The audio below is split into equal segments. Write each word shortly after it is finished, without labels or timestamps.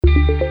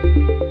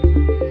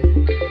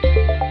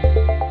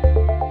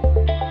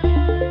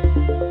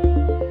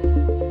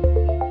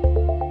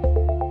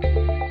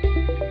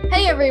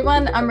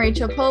everyone. I'm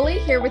Rachel Poley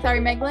here with Ari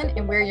Meglin,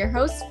 and we're your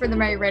hosts for the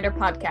Merry Writer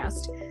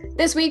podcast.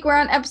 This week, we're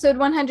on episode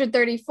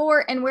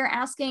 134, and we're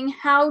asking,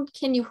 how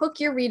can you hook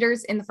your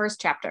readers in the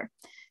first chapter?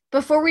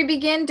 Before we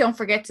begin, don't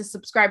forget to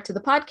subscribe to the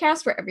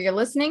podcast wherever you're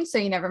listening so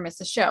you never miss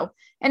a show.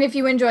 And if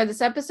you enjoy this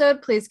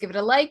episode, please give it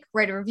a like,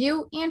 write a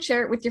review, and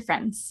share it with your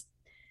friends.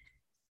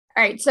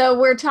 All right, so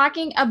we're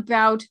talking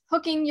about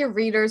hooking your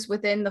readers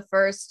within the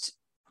first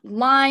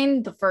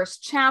line, the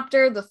first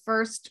chapter, the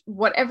first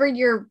whatever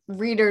your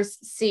readers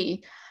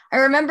see. I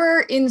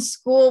remember in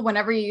school,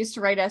 whenever you used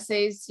to write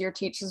essays, your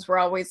teachers were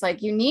always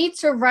like, you need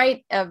to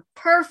write a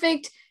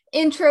perfect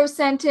intro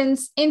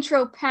sentence,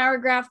 intro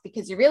paragraph,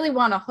 because you really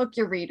want to hook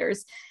your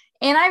readers.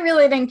 And I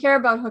really didn't care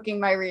about hooking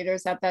my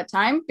readers at that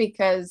time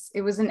because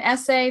it was an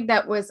essay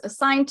that was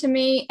assigned to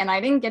me and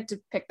I didn't get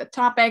to pick the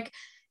topic.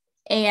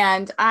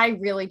 And I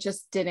really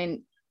just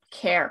didn't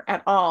care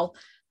at all.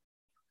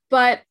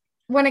 But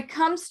when it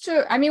comes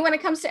to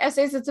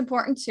essays, it's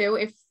important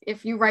too.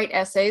 If you write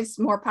essays,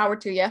 more power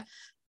to you.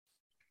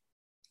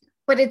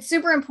 But it's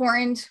super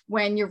important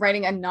when you're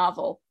writing a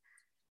novel,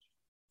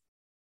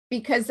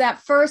 because that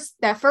first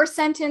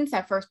sentence,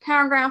 that first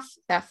paragraph,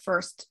 that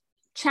first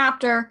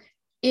chapter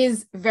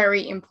is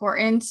very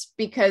important,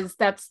 because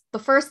that's the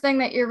first thing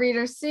that your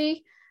readers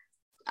see.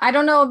 I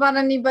don't know about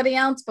anybody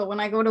else, but when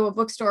I go to a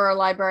bookstore or a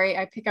library,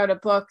 I pick out a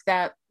book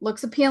that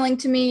looks appealing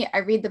to me. I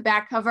read the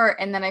back cover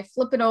and then I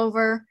flip it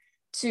over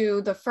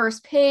to the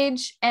first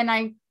page and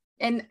I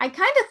kind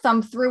of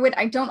thumb through it.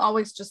 I don't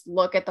always just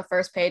look at the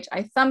first page.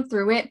 I thumb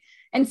through it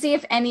and see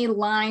if any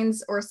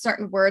lines or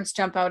certain words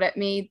jump out at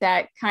me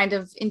that kind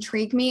of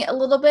intrigue me a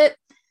little bit.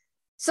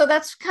 So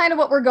that's kind of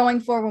what we're going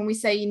for when we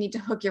say you need to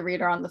hook your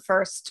reader on the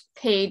first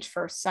page,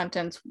 first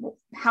sentence,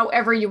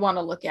 however you want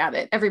to look at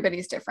it.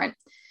 Everybody's different.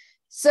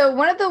 So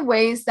one of the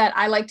ways that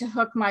I like to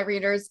hook my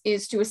readers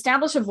is to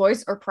establish a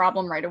voice or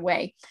problem right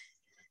away.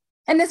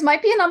 And this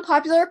might be an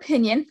unpopular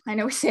opinion. I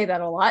know we say that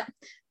a lot,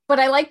 but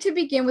I like to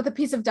begin with a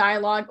piece of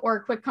dialogue or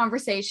a quick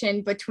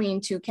conversation between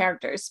two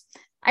characters.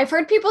 I've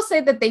heard people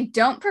say that they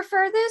don't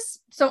prefer this,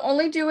 so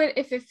only do it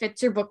if it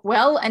fits your book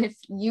well and if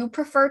you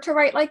prefer to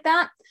write like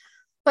that.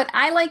 But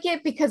I like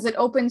it because it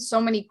opens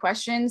so many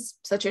questions,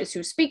 such as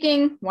who's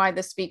speaking, why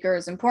the speaker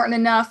is important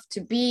enough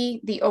to be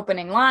the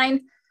opening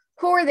line,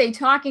 who are they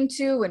talking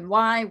to and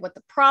why, what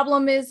the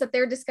problem is that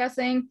they're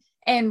discussing,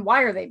 and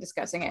why are they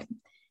discussing it.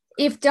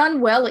 If done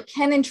well, it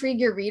can intrigue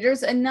your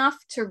readers enough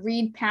to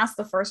read past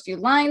the first few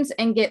lines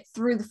and get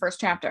through the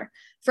first chapter.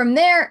 From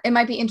there, it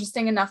might be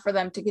interesting enough for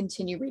them to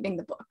continue reading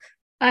the book.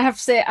 I have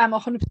to say, I'm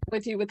 100%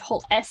 with you with the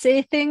whole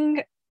essay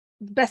thing.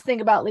 The best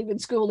thing about leaving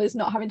school is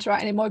not having to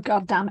write any more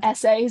goddamn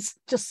essays.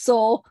 Just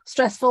so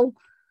stressful.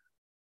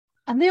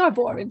 And they are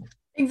boring.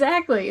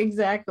 Exactly.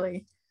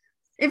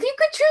 If you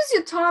could choose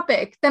your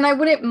topic, then I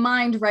wouldn't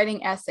mind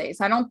writing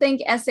essays. I don't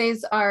think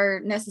essays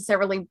are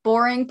necessarily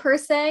boring per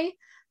se.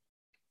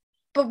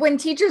 But when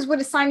teachers would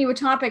assign you a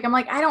topic, I'm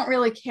like, I don't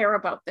really care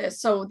about this.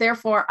 So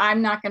therefore,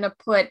 I'm not going to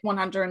put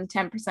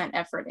 110%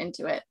 effort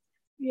into it.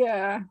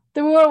 Yeah.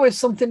 There were always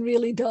something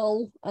really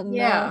dull. And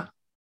yeah.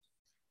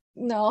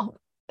 No,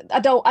 I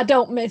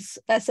don't miss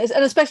essays.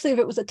 And especially if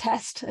it was a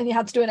test and you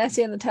had to do an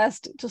essay in the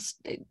test,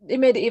 it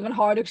made it even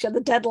harder because you had the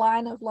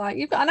deadline of like,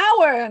 you've got an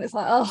hour. And it's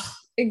like, oh.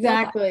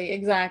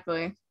 Exactly.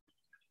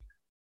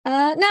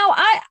 Now,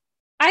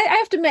 I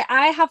have to admit,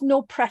 I have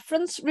no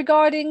preference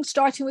regarding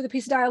starting with a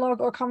piece of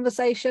dialogue or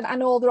conversation. I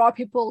know there are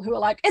people who are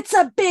like, it's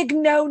a big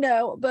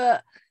no-no,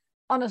 but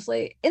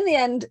honestly, in the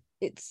end,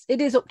 it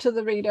is up to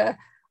the reader.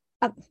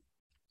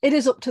 It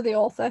is up to the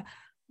author.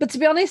 But to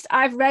be honest,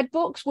 I've read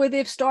books where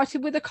they've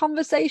started with a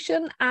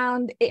conversation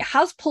and it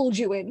has pulled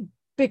you in,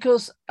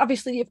 because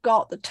obviously you've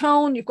got the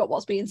tone, you've got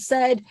what's being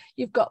said,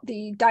 you've got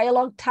the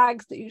dialogue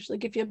tags that usually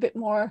give you a bit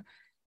more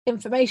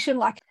information,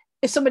 like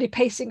if somebody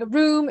pacing a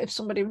room, if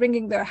somebody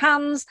wringing their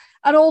hands,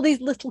 and all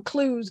these little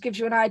clues gives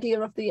you an idea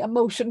of the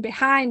emotion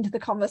behind the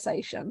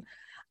conversation.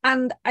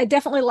 And I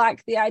definitely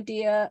like the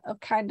idea of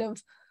kind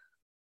of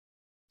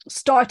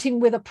starting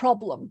with a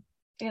problem,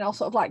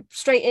 sort of like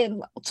straight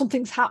in,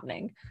 something's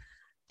happening.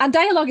 And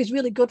dialogue is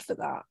really good for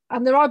that.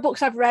 And there are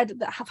books I've read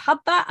that have had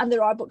that, and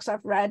there are books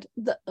I've read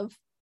that have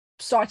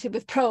started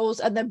with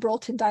prose and then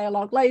brought in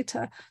dialogue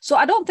later. So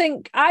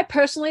I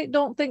personally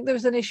don't think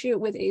there's an issue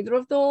with either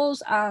of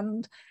those.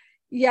 And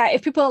yeah,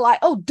 if people are like,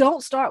 oh,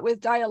 don't start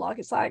with dialogue,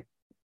 it's like,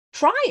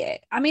 try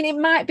it. I mean, it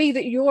might be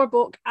that your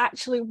book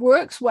actually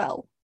works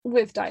well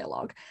with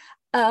dialogue.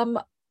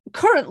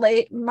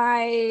 Currently,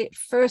 my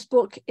first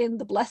book in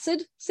the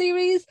Blessed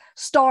series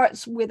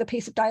starts with a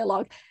piece of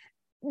dialogue.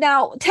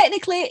 Now,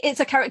 technically, it's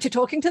a character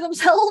talking to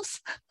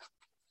themselves,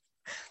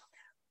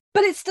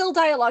 but it's still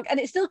dialogue, and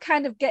it still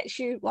kind of gets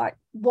you like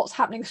what's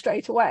happening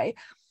straight away.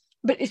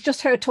 But it's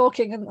just her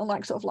talking and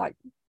like sort of like,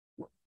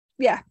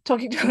 yeah,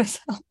 talking to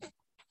herself.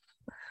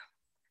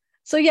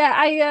 So yeah,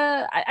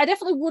 I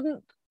definitely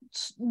wouldn't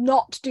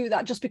not do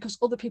that just because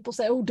other people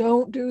say, oh,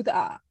 don't do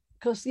that.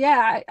 Because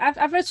yeah,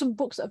 I've read some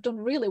books that have done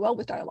really well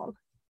with dialogue.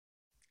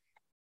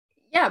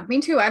 Yeah,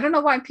 me too. I don't know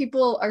why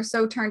people are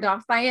so turned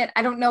off by it.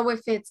 I don't know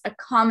if it's a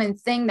common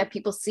thing that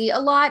people see a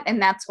lot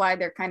and that's why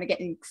they're kind of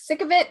getting sick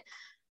of it.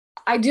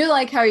 I do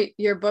like how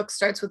your book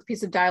starts with a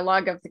piece of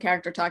dialogue of the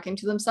character talking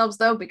to themselves,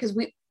 though, because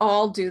we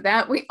all do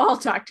that. We all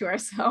talk to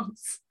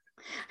ourselves.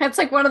 That's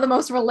like one of the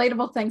most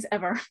relatable things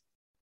ever.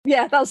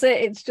 Yeah, that's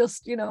it. It's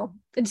just,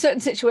 in certain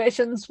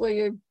situations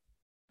where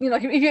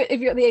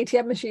if you're at the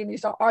ATM machine, you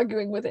start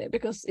arguing with it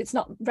because it's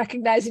not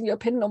recognizing your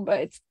PIN number.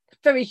 It's a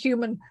very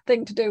human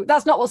thing to do.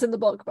 That's not what's in the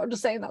book, but I'm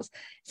just saying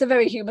it's a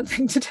very human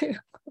thing to do.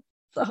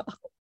 So,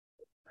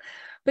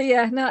 but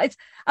yeah, no,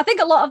 I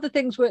think a lot of the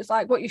things where it's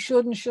like what you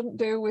should and shouldn't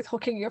do with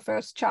hooking your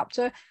first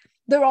chapter,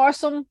 there are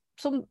some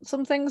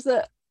things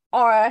that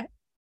are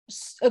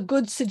a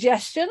good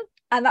suggestion,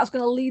 and that's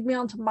going to lead me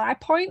on to my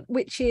point,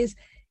 which is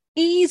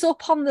ease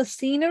up on the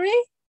scenery.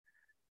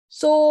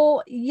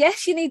 So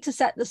yes, you need to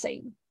set the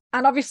scene.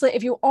 And obviously,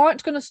 if you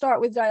aren't going to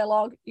start with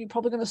dialogue, you're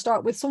probably going to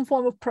start with some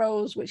form of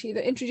prose, which either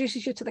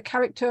introduces you to the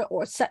character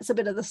or sets a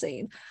bit of the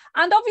scene.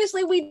 And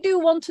obviously, we do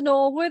want to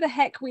know where the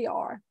heck we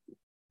are.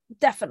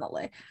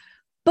 Definitely.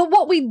 But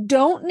what we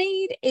don't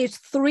need is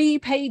 3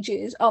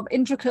 pages of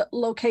intricate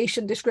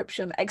location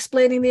description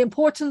explaining the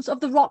importance of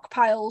the rock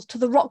piles to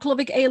the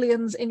rock-loving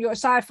aliens in your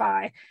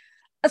sci-fi,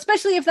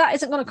 especially if that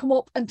isn't going to come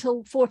up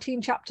until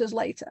 14 chapters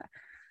later.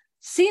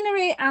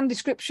 Scenery and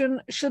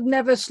description should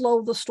never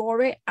slow the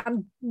story,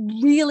 and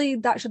really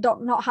that should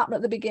not happen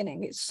at the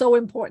beginning. It's so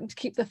important to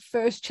keep the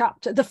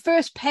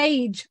first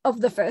page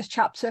of the first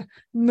chapter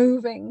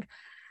moving.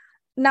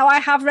 Now, I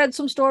have read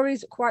some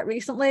stories quite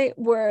recently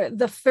where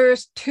the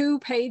first 2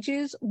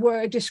 pages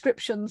were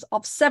descriptions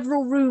of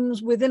several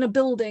rooms within a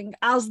building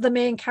as the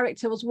main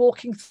character was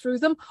walking through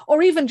them,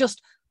 or even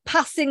just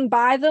passing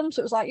by them. So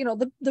it was like,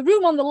 the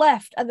room on the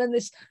left, and then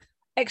this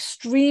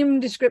extreme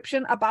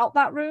description about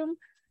that room.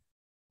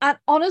 And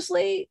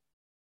honestly,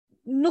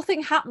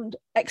 nothing happened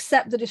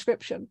except the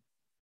description.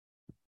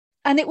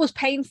 And it was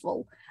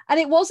painful.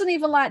 And it wasn't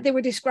even like they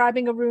were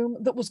describing a room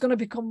that was going to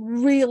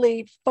become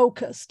really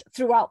focused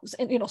throughout,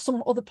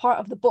 some other part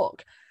of the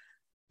book.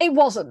 It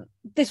wasn't.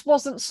 This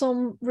wasn't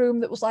some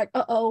room that was like,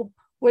 uh-oh,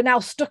 we're now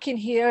stuck in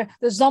here.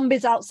 There's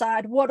zombies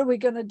outside. What are we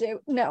going to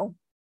do? No,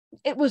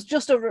 it was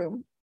just a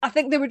room. I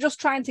think they were just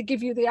trying to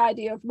give you the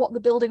idea of what the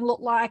building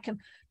looked like and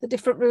the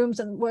different rooms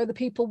and where the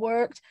people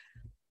worked.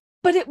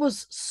 But it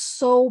was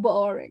so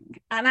boring.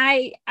 And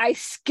I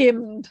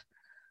skimmed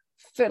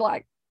for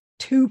like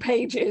 2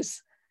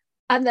 pages.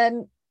 And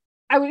then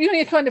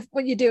you kind of,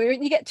 what you do,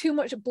 when you get too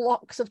much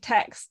blocks of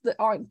text that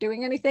aren't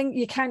doing anything,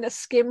 you kind of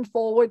skim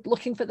forward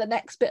looking for the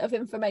next bit of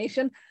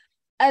information.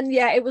 And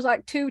yeah, it was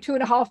like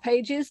 2.5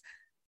 pages.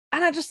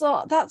 And I just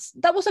thought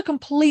that was a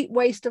complete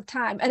waste of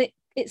time. And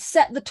it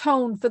set the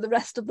tone for the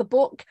rest of the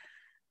book.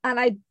 And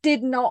I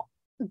did not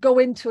go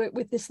into it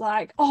with this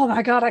like, oh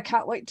my God, I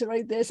can't wait to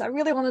read this. I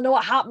really want to know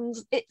what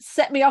happens. It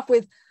set me off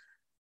with,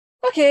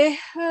 okay,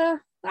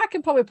 I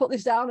can probably put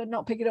this down and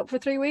not pick it up for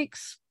 3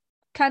 weeks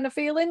kind of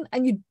feeling.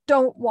 And you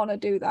don't want to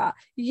do that.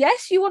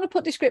 Yes, you want to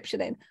put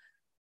description in,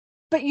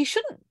 but you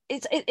shouldn't.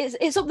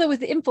 It's up there with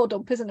the info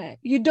dump, isn't it?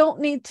 You don't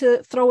need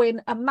to throw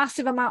in a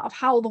massive amount of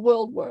how the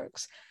world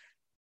works.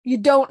 You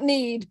don't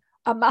need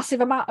a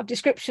massive amount of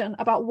description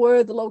about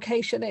where the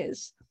location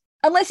is.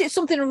 Unless it's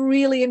something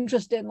really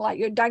interesting, like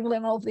you're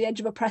dangling over the edge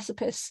of a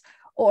precipice,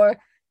 or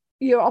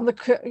you're on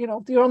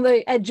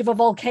the edge of a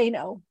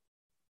volcano.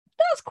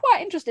 That's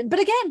quite interesting.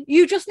 But again,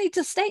 you just need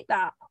to state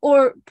that,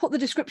 or put the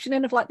description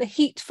in of like the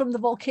heat from the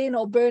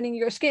volcano burning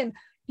your skin.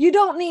 You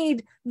don't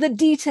need the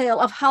detail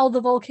of how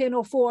the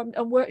volcano formed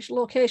and which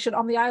location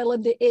on the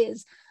island it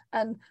is,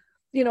 and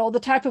the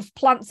type of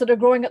plants that are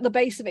growing at the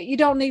base of it. You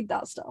don't need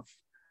that stuff.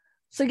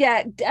 So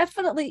yeah,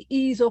 definitely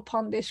ease up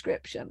on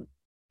description.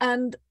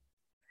 And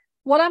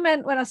what I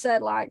meant when I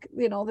said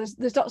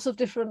there's lots of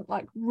different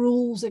like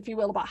rules, if you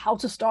will, about how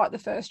to start the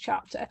first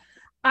chapter.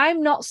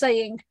 I'm not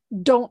saying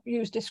don't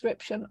use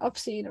description of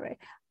scenery.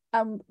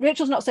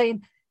 Rachel's not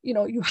saying,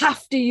 you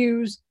have to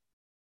use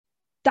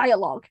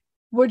dialogue.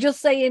 We're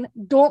just saying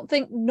don't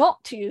think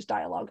not to use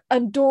dialogue,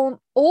 and don't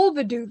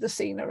overdo the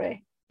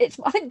scenery.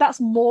 I think that's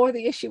more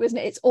the issue, isn't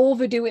it? It's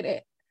overdoing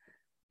it.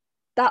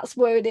 That's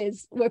where it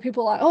is, where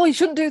people are like, oh, you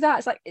shouldn't do that.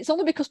 It's like, it's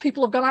only because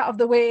people have gone out of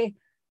the way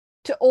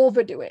to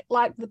overdo it.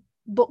 Like the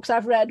books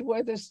I've read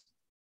where there's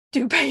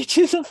 2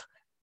 pages of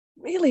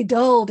really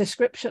dull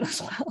description as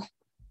well.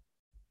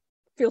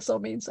 I feel so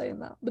mean saying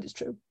that, but it's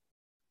true.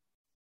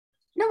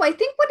 No, I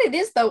think what it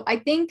is, though, I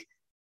think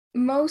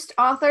most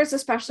authors,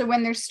 especially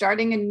when they're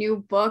starting a new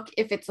book,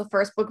 if it's the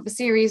first book of a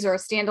series or a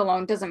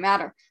standalone, doesn't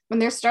matter. When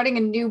they're starting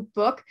a new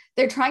book,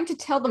 they're trying to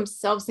tell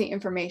themselves the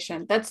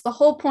information. That's the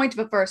whole point of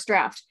a first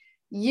draft.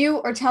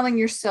 You are telling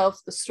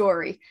yourself the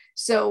story.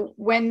 So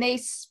when they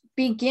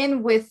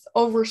begin with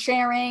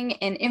oversharing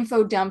and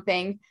info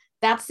dumping,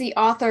 that's the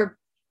author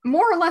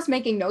more or less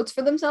making notes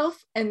for themselves,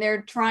 and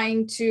they're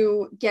trying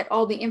to get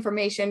all the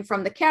information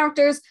from the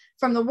characters,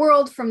 from the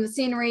world, from the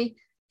scenery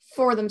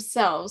for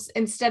themselves,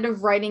 instead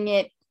of writing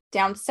it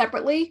down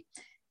separately.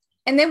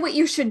 And then what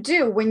you should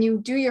do when you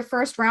do your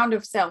first round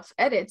of self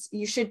edits,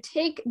 you should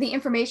take the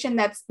information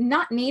that's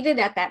not needed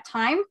at that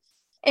time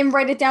and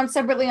write it down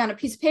separately on a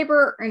piece of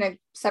paper or in a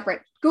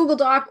separate Google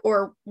Doc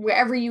or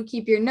wherever you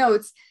keep your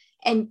notes,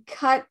 and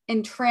cut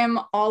and trim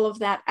all of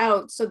that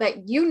out so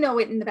that you know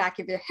it in the back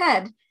of your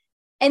head.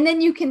 And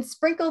then you can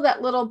sprinkle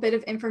that little bit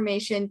of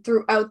information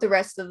throughout the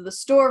rest of the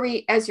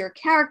story as your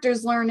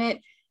characters learn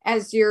it,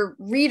 as your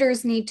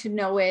readers need to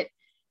know it.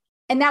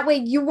 And that way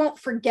you won't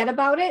forget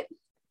about it,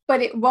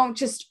 but it won't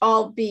just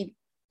all be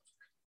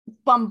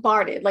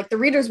bombarded. Like the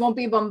readers won't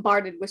be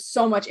bombarded with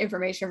so much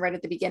information right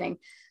at the beginning.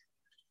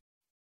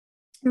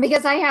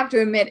 Because I have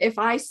to admit, if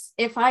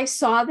I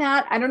saw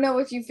that, I don't know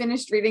if you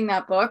finished reading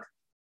that book,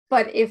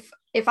 but if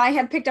I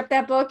had picked up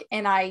that book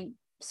and I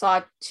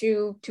saw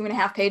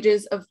 2.5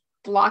 pages of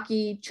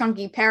blocky,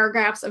 chunky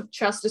paragraphs of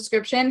just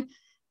description,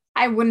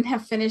 I wouldn't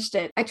have finished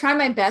it. I try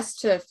my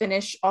best to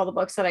finish all the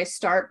books that I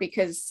start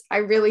because I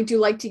really do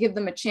like to give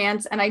them a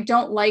chance, and I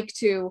don't like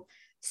to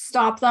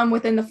stop them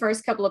within the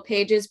first couple of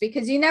pages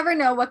because you never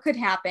know what could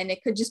happen.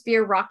 It could just be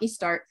a rocky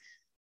start.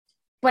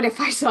 But if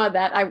I saw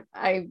that,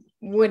 I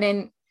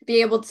wouldn't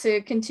be able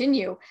to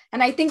continue.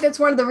 And I think that's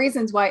one of the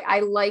reasons why I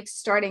like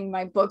starting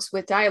my books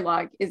with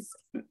dialogue. Is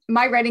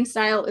my writing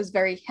style is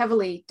very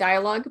heavily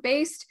dialogue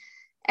based.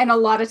 And a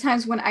lot of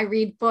times when I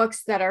read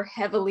books that are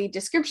heavily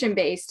description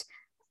based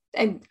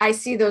and I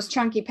see those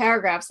chunky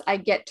paragraphs, I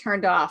get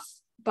turned off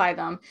by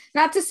them.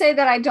 Not to say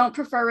that I don't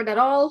prefer it at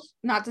all,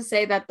 not to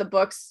say that the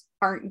books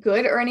aren't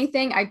good or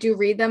anything. I do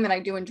read them and I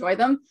do enjoy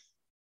them,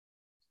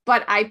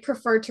 but I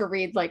prefer to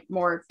read like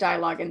more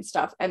dialogue and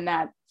stuff. And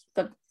that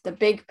the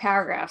big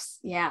paragraphs,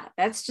 yeah,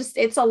 that's just,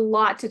 it's a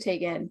lot to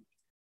take in,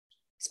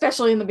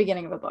 especially in the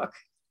beginning of a book.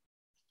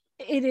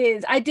 It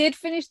is. I did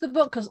finish the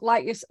book because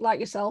like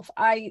yourself,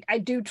 I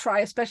do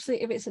try,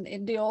 especially if it's an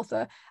indie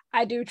author,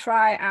 I do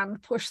try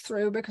and push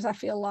through, because I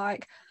feel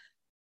like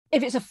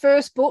if it's a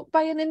first book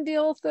by an indie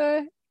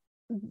author,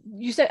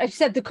 you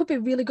said there could be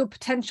really good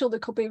potential, there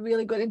could be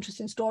really good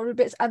interesting story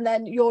bits, and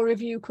then your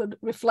review could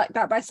reflect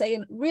that by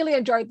saying, really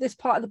enjoyed this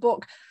part of the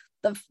book,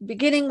 the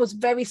beginning was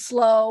very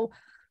slow,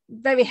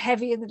 very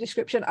heavy in the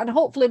description, and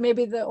hopefully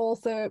maybe the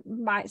author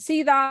might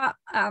see that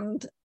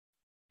and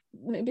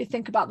maybe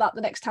think about that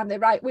the next time they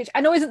write, which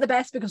I know isn't the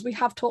best, because we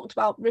have talked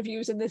about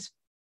reviews in this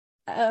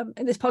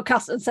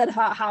podcast and said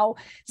how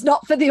it's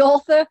not for the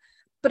author.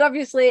 But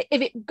obviously,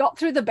 if it got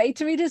through the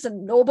beta readers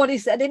and nobody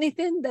said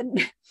anything, then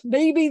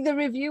maybe the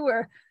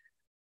reviewer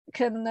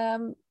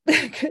can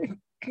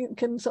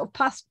can sort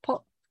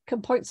of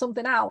can point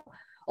something out.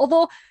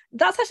 Although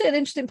that's actually an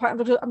interesting point.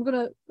 I'm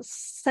going to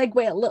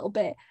segue a little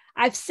bit.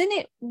 I've seen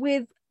it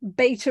with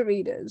beta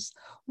readers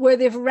where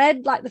they've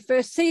read like the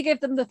first, say you give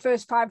them the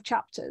first 5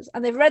 chapters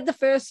and they've read the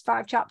first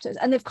 5 chapters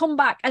and they've come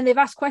back and they've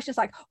asked questions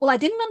like, well, I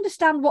didn't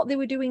understand what they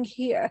were doing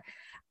here.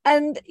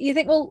 And you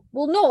think, well,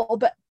 no,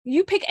 but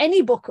you pick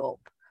any book up.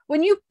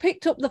 When you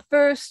picked up the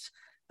first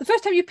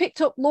time you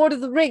picked up Lord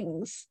of the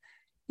Rings,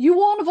 you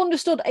won't have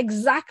understood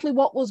exactly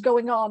what was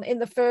going on in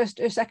the first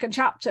or second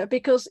chapter,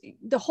 because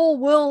the whole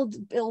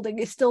world building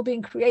is still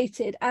being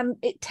created and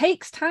it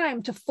takes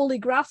time to fully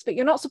grasp it.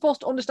 You're not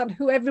supposed to understand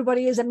who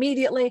everybody is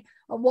immediately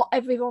and what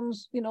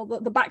everyone's, the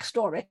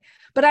backstory.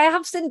 But I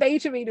have seen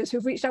beta readers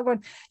who've reached out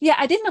going, yeah,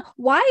 I didn't know,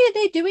 why are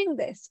they doing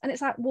this? And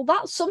it's like, well,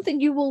 that's something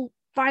you will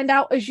find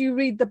out as you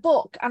read the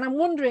book. And I'm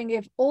wondering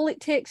if all it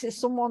takes is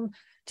someone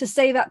to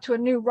say that to a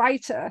new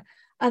writer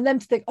and then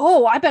to think,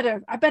 oh, I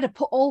better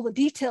put all the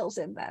details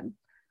in then.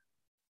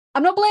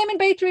 I'm not blaming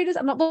beta readers,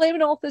 I'm not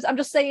blaming authors, I'm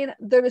just saying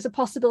there is a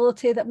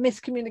possibility that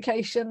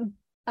miscommunication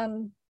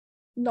and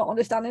not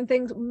understanding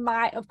things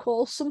might have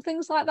caused some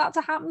things like that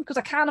to happen, because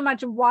I can't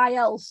imagine why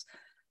else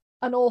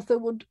an author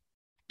would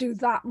do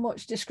that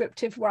much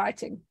descriptive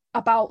writing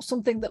about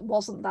something that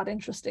wasn't that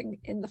interesting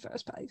in the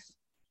first place.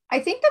 I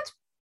think that's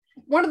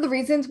one of the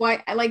reasons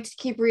why I like to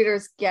keep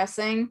readers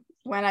guessing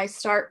when I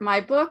start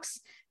my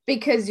books,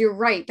 because you're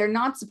right, they're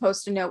not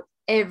supposed to know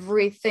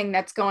everything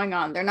that's going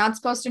on. They're not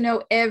supposed to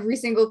know every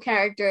single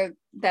character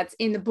that's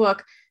in the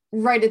book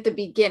right at the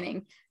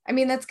beginning. I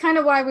mean, that's kind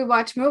of why we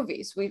watch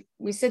movies.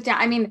 We sit down.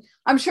 I mean,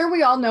 I'm sure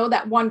we all know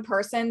that one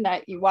person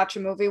that you watch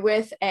a movie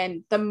with,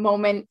 and the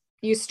moment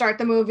you start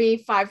the movie,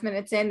 5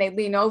 minutes in, they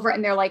lean over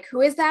and they're like,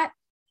 who is that?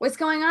 What's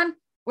going on?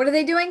 What are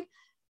they doing?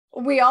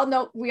 We all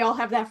know, we all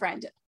have that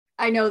friend.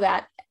 I know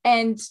that.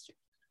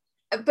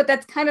 But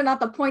that's kind of not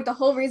the point. The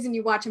whole reason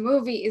you watch a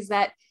movie is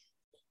that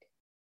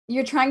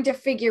you're trying to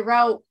figure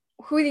out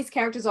who these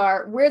characters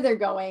are, where they're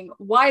going,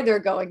 why they're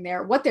going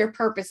there, what their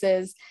purpose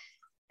is.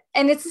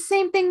 And it's the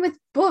same thing with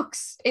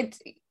books.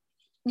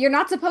 You're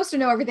not supposed to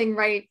know everything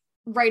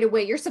right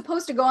away. You're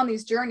supposed to go on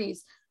these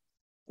journeys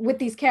with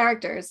these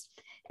characters.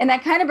 And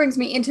that kind of brings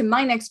me into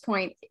my next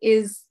point,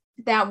 is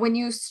that when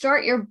you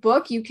start your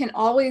book, you can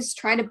always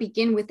try to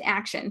begin with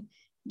action.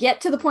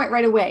 Get to the point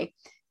right away.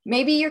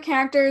 Maybe your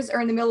characters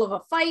are in the middle of a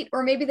fight,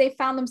 or maybe they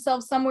found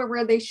themselves somewhere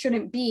where they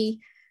shouldn't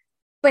be.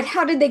 But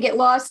how did they get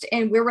lost,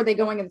 and where were they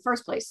going in the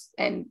first place?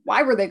 And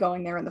why were they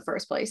going there in the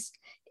first place?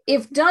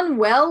 if done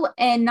well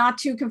and not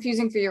too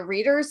confusing for your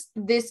readers,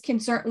 this can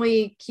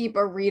certainly keep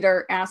a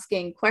reader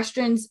asking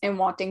questions and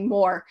wanting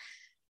more.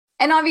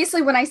 And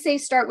obviously, when I say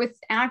start with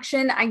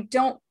action, I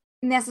don't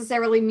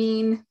necessarily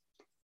mean,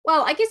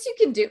 well, I guess you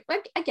can do,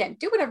 again,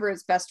 do whatever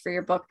is best for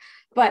your book,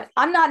 but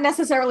I'm not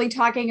necessarily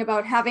talking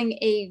about having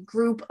a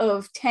group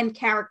of 10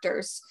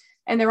 characters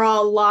and they're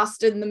all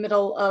lost in the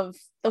middle of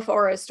the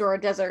forest or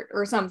a desert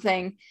or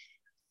something.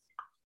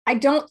 I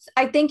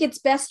think it's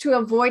best to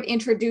avoid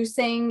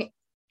introducing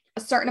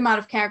a certain amount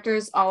of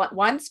characters all at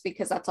once,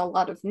 because that's a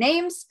lot of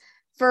names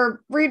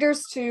for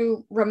readers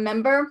to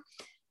remember.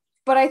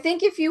 But I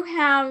think if you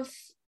have,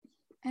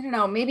 I don't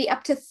know, maybe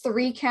up to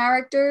 3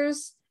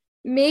 characters,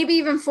 maybe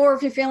even 4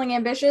 if you're feeling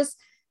ambitious,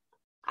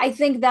 I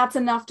think that's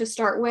enough to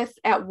start with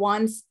at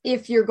once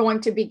if you're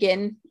going to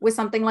begin with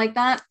something like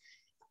that.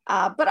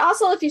 But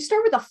also, if you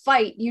start with a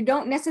fight, you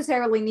don't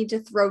necessarily need to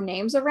throw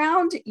names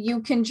around.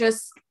 You can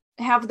just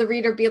have the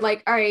reader be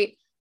like, all right,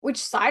 which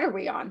side are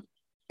we on?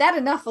 That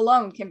enough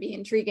alone can be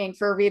intriguing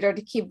for a reader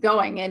to keep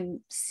going and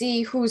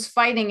see who's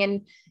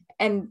fighting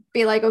and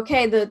be like,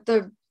 okay,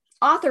 the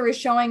author is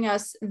showing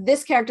us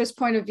this character's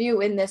point of view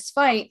in this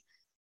fight,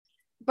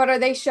 but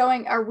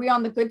are we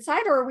on the good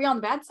side or are we on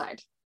the bad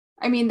side?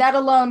 I mean, that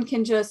alone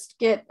can just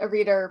get a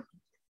reader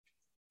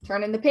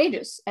turning the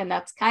pages, and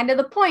that's kind of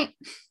the point.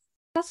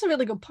 That's a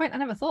really good point. I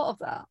never thought of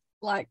that.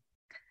 Like,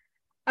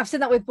 I've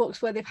seen that with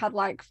books where they've had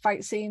like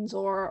fight scenes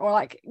or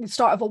like the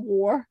start of a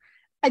war,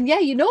 and yeah,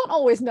 you don't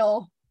always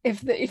know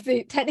if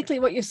the technically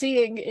what you're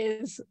seeing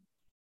is,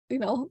 you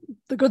know,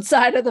 the good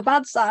side or the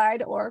bad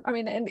side, or I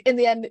mean, in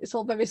the end, it's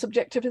all very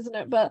subjective, isn't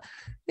it? But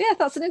yeah,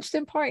 that's an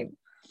interesting point.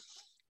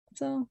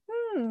 So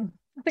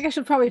I think I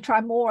should probably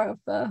try more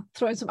of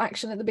throwing some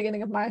action at the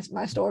beginning of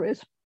my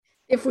stories.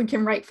 If we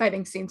can write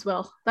fighting scenes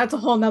well, that's a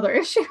whole nother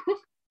issue.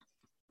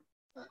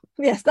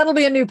 Yes, that'll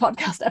be a new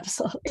podcast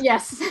episode.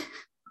 Yes.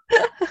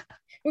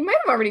 We might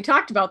have already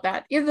talked about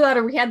that. Either that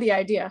or we had the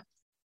idea.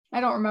 I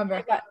don't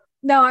remember.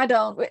 No, I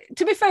don't.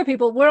 To be fair,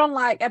 people, we're on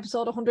like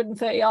episode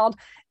 130 odd.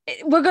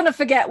 We're going to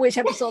forget which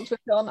episodes we've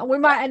done, and we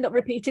might end up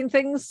repeating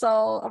things. So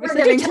obviously,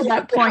 we're getting to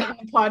that point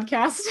in the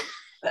podcast.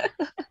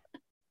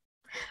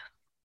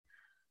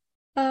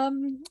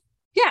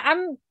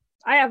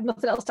 I have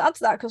nothing else to add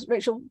to that, because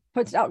Rachel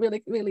pointed out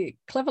really, really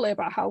cleverly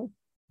about how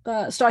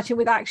starting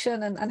with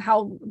action and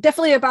how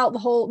definitely about the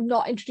whole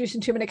not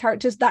introducing too many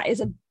characters. That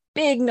is a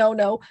big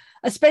no-no,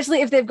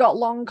 especially if they've got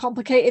long,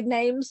 complicated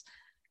names.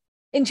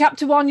 In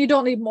chapter 1, you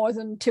don't need more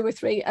than 2 or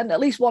 3, and at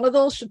least one of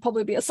those should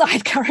probably be a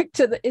side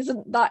character that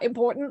isn't that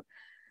important.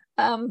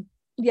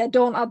 Yeah,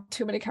 don't add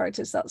too many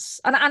characters. That's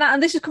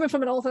and this is coming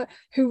from an author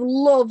who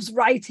loves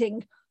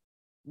writing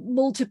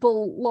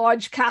multiple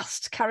large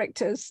cast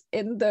characters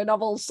in their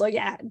novels. So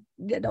yeah,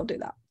 don't do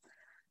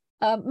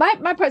that.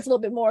 My part's a little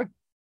bit more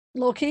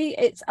low-key.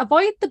 It's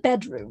avoid the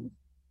bedroom.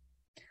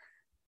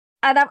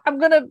 And I'm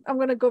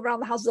gonna go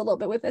around the houses a little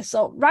bit with this.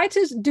 So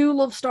writers do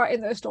love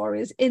starting their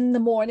stories in the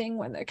morning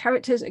when their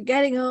characters are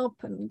getting up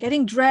and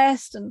getting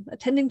dressed and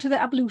attending to their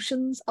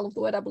ablutions. I love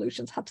the word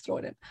ablutions, had to throw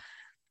it in.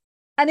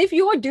 And if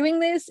you're doing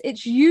this,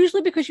 it's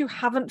usually because you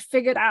haven't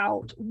figured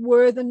out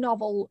where the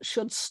novel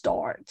should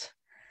start.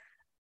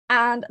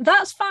 And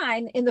that's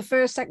fine in the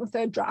first, second,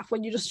 third draft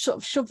when you just sort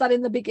of shove that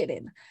in the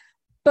beginning.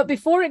 But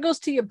before it goes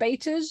to your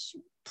betas,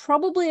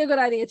 probably a good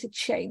idea to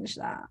change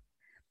that.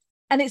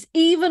 And it's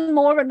even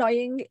more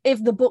annoying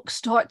if the book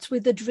starts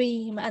with a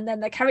dream and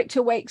then the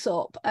character wakes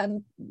up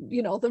and,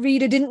 you know, the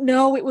reader didn't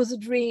know it was a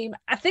dream.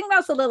 I think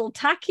that's a little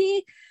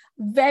tacky.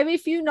 Very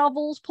few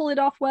novels pull it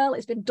off well.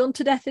 It's been done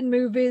to death in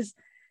movies.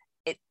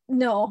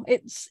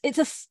 It's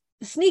a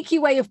sneaky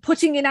way of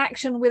putting in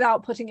action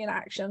without putting in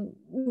action.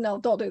 No,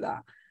 don't do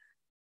that.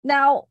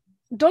 Now,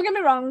 don't get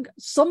me wrong,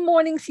 some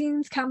morning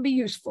scenes can be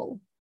useful.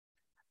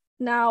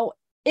 Now,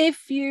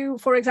 if you,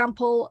 for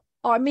example,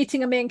 are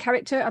meeting a main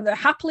character and they're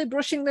happily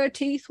brushing their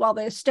teeth while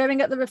they're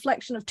staring at the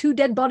reflection of 2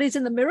 dead bodies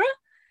in the mirror,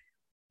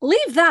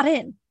 leave that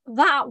in.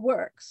 That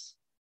works.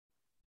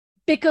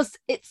 Because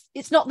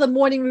it's not the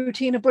morning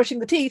routine of brushing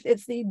the teeth,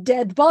 it's the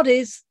dead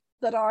bodies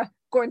that are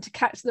going to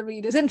catch the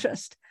reader's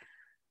interest.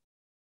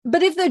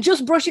 But if they're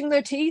just brushing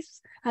their teeth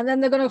and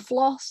then they're going to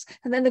floss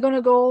and then they're going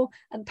to go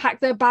and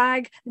pack their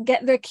bag and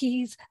get their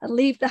keys and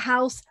leave the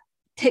house,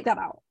 take that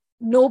out.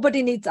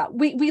 Nobody needs that.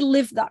 We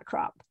live that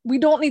crap. We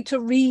don't need to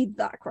read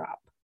that crap.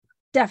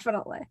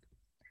 Definitely.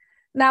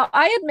 Now,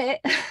 I admit,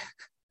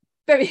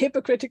 very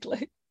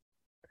hypocritically,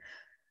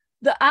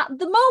 that at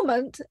the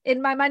moment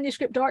in my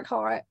manuscript Dark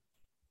Heart,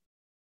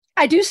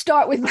 I do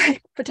start with my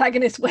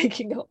protagonist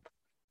waking up.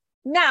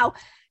 Now,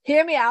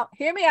 hear me out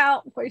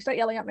before you start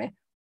yelling at me.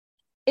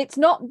 It's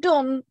not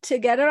done to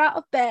get her out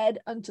of bed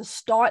and to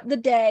start the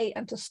day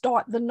and to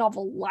start the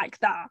novel like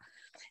that.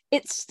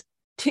 It's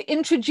to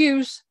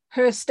introduce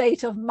her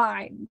state of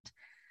mind.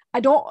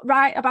 I don't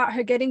write about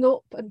her getting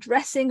up and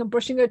dressing and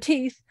brushing her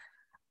teeth.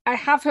 I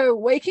have her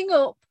waking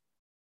up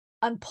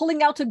and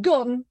pulling out a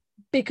gun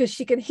because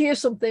she can hear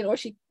something,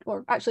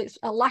 or actually it's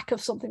a lack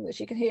of something that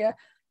she can hear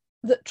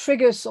that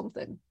triggers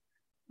something.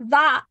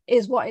 That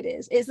is what it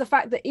is. It's the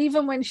fact that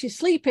even when she's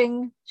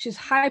sleeping, she's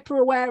hyper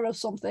aware of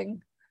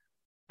something,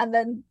 and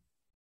then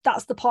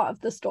that's the part of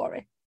the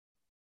story.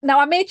 Now,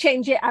 I may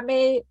change it, I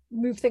may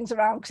move things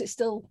around because it's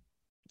still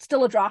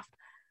a draft,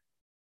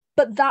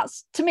 but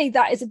that's, to me,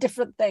 that is a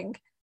different thing.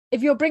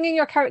 If you're bringing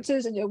your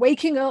characters and you're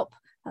waking up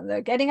and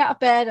they're getting out of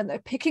bed and they're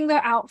picking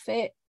their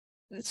outfit,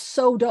 it's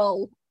so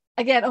dull.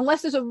 Again,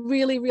 unless there's a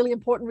really, really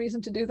important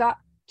reason to do that,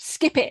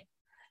 skip it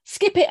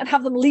and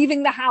have them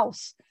leaving the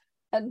house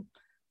and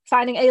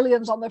finding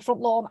aliens on their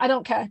front lawn. I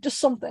don't care, just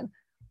something.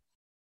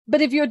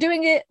 But if you're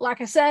doing it,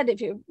 like I said,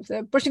 if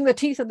they're brushing their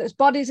teeth and there's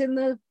bodies in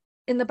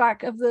the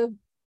back of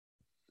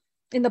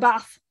in the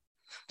bath.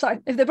 Sorry,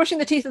 if they're brushing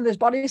their teeth and there's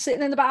bodies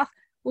sitting in the bath,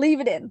 leave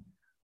it in.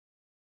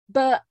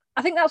 But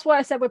I think that's why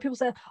I said when people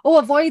say, oh,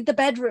 avoid the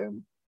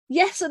bedroom.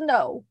 Yes and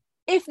no.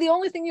 If the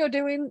only thing you're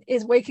doing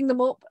is waking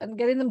them up and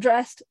getting them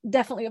dressed,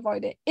 definitely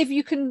avoid it. If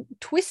you can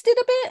twist it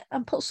a bit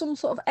and put some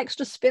sort of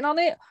extra spin on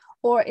it,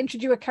 or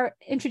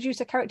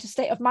introduce a character's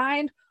state of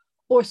mind,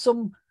 or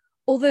some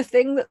other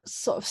thing that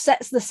sort of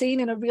sets the scene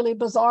in a really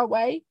bizarre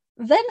way,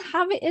 then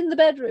have it in the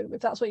bedroom if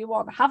that's what you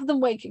want. Have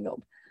them waking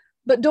up.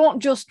 But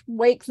don't just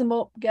wake them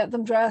up, get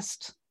them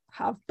dressed,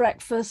 have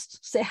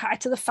breakfast, say hi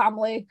to the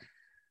family.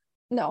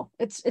 No,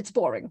 it's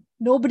boring.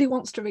 Nobody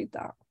wants to read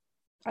that,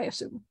 I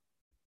assume.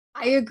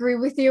 I agree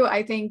with you.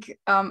 I think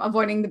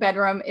avoiding the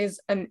bedroom is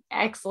an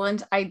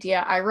excellent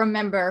idea. I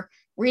remember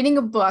reading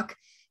a book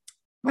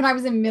when I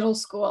was in middle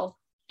school,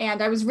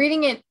 and I was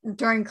reading it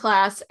during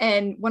class,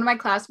 and one of my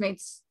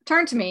classmates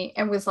turned to me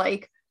and was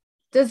like,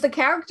 does the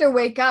character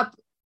wake up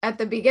at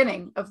the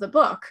beginning of the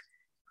book?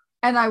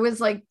 And I was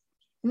like,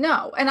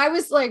 no. And I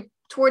was like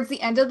towards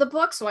the end of the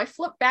book, so I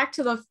flipped back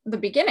to the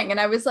beginning,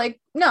 and I was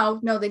like, no,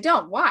 they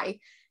don't. Why?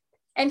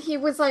 And he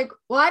was like,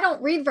 well, I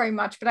don't read very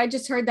much, but I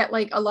just heard that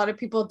like a lot of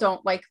people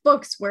don't like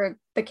books where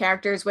the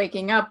character is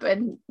waking up.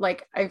 And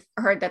like, I've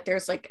heard that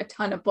there's like a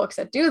ton of books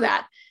that do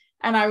that.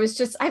 And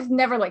I've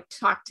never like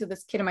talked to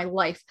this kid in my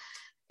life,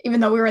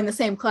 even though we were in the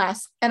same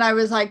class. And I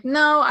was like,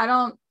 no, I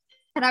don't.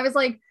 And I was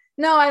like,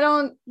 no, I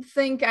don't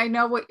think I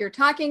know what you're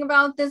talking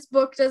about. This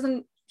book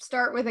doesn't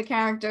start with a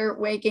character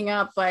waking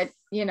up, but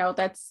you know,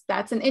 that's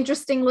an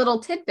interesting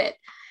little tidbit.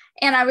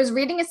 And I was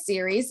reading a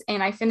series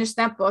and I finished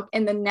that book.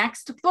 And the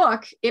next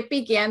book, it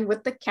began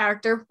with the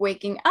character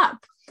waking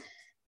up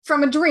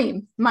from a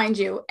dream, mind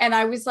you. And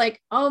I was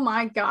like, oh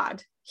my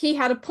God, he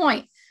had a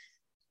point.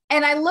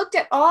 And I looked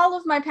at all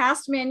of my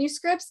past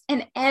manuscripts,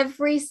 and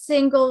every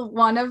single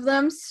one of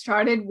them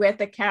started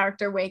with a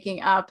character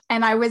waking up.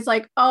 And I was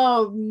like,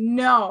 oh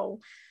no.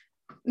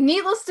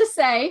 Needless to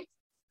say,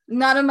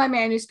 none of my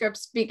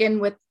manuscripts begin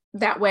with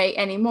that way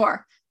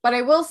anymore. But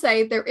I will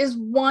say there is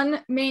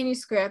one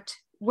manuscript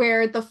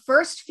where the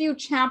first few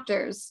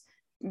chapters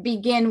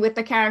begin with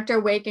the character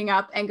waking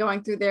up and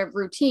going through their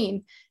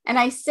routine. And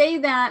I say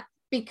that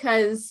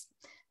because,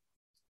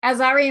 as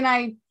Ari and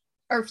I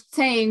are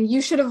saying,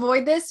 you should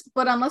avoid this,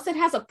 but unless it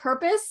has a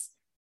purpose,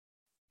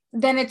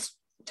 then it's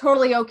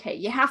totally okay.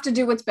 You have to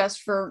do what's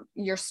best for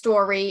your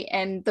story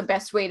and the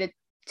best way to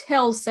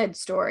tell said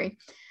story.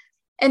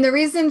 And the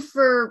reason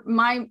for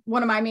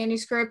one of my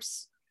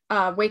manuscripts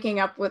waking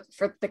up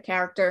for the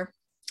character,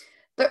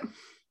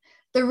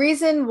 the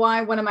reason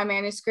why one of my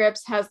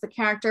manuscripts has the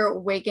character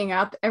waking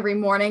up every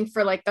morning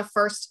for like the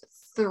first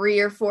 3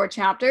 or 4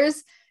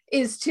 chapters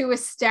is to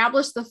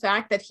establish the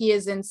fact that he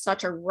is in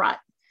such a rut.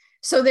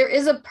 So there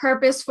is a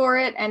purpose for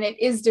it, and it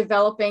is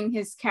developing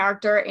his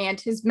character and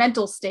his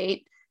mental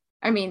state.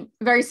 I mean,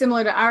 very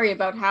similar to Ari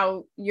about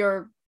how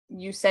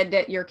you said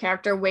that your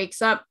character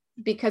wakes up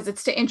because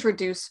it's to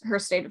introduce her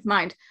state of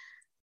mind.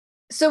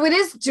 So it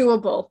is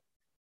doable.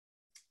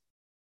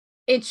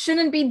 It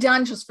shouldn't be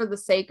done just for the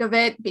sake of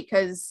it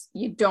because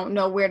you don't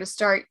know where to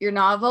start your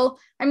novel.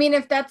 I mean,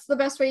 if that's the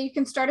best way you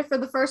can start it for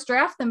the first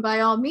draft, then by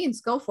all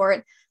means, go for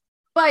it.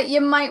 But you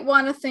might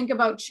want to think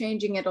about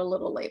changing it a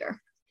little later.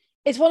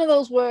 It's one of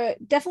those where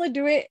definitely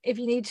do it if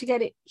you need to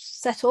get it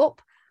set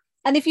up.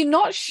 And if you're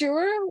not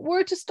sure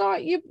where to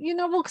start your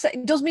novel, because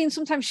it does mean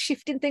sometimes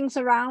shifting things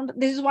around.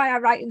 This is why I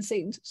write in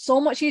scenes. So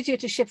much easier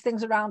to shift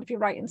things around if you're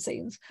writing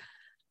scenes.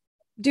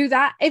 Do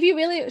that. If you're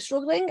really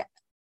struggling,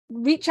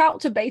 reach out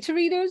to beta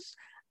readers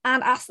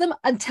and ask them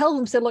and tell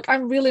them, say, look,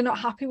 I'm really not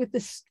happy with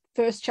this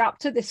first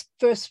chapter, the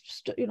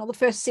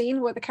first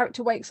scene where the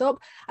character wakes up.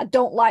 I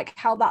don't like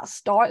how that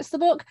starts the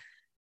book.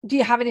 Do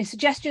you have any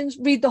suggestions?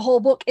 Read the whole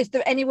book. Is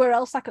there anywhere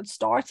else I could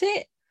start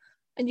it?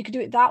 And you could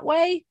do it that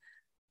way.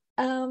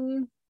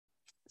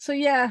 So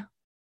yeah,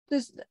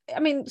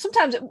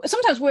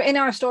 sometimes we're in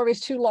our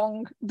stories too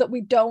long that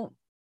we don't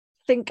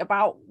think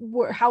about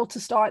how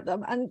to start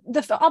them. And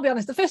I'll be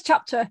honest, the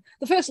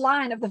first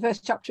line of the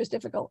first chapter is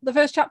difficult. The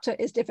first chapter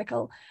is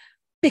difficult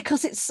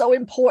because it's so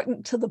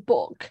important to the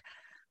book.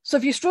 So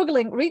if you're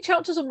struggling, reach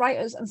out to some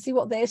writers and see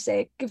what they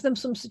say. Give them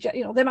some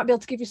they might be able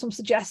to give you some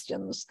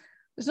suggestions.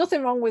 There's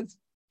nothing wrong with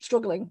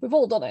struggling. We've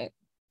all done it.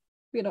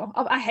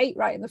 I hate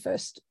writing the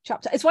first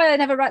chapter. It's why I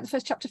never write the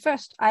first chapter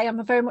first. I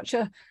am very much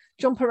a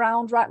jump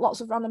around, write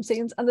lots of random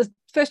scenes. And the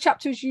first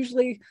chapter is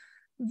usually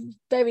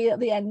very at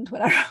the end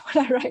when I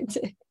write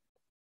it.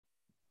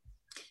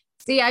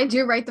 See, I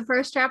do write the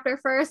first chapter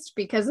first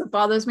because it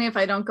bothers me if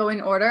I don't go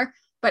in order,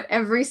 but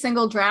every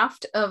single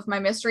draft of my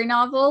mystery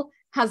novel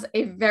has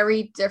a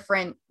very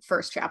different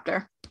first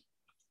chapter.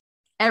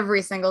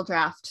 Every single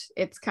draft.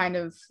 It's kind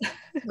of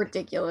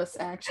ridiculous,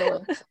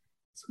 actually. It's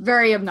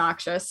very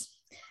obnoxious.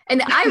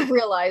 And I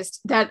realized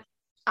that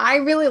I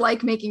really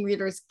like making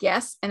readers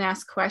guess and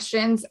ask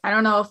questions. I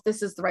don't know if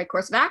this is the right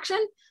course of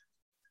action,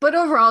 but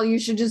overall, you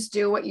should just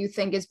do what you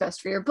think is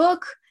best for your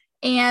book.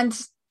 And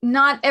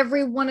not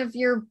every one of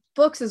your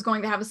books is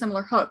going to have a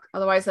similar hook.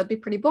 Otherwise, that'd be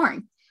pretty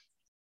boring.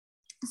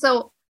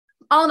 So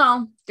all in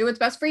all, do what's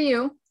best for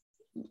you.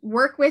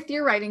 Work with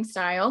your writing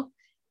style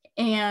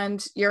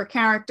and your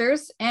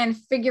characters and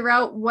figure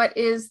out what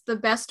is the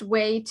best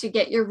way to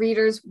get your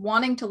readers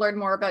wanting to learn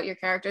more about your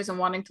characters and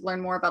wanting to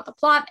learn more about the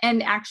plot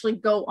and actually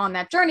go on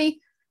that journey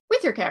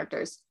with your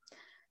characters.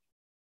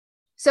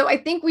 So I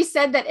think we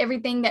said that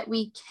everything that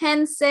we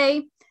can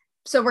say.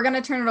 So we're going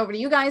to turn it over to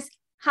you guys.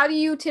 How do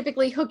you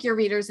typically hook your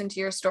readers into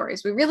your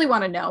stories? We really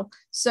want to know.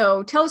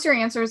 So tell us your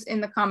answers in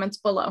the comments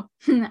below.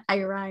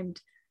 I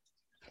rhymed.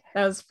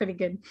 That was pretty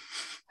good.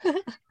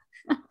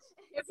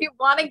 If you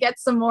want to get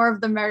some more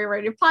of the Merry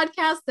Writer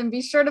podcast, then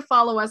be sure to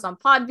follow us on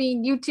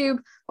Podbean, YouTube,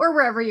 or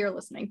wherever you're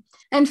listening.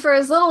 And for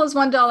as little as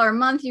 $1 a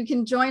month, you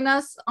can join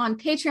us on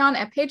Patreon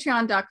at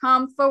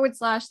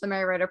patreon.com/the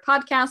Merry Writer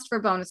podcast for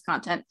bonus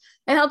content.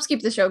 It helps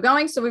keep the show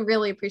going, so we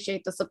really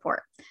appreciate the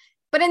support.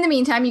 But in the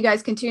meantime, you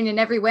guys can tune in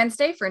every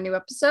Wednesday for a new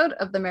episode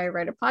of the Merry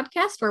Writer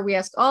podcast, where we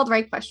ask all the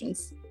right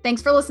questions.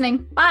 Thanks for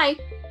listening. Bye.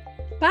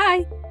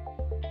 Bye.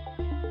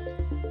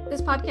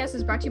 This podcast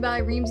is brought to you by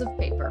Reams of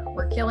Paper.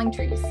 We're killing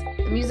trees.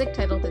 The music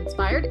titled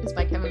Inspired is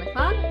by Kevin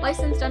MacLeod,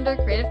 licensed under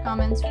Creative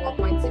Commons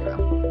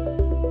 4.0.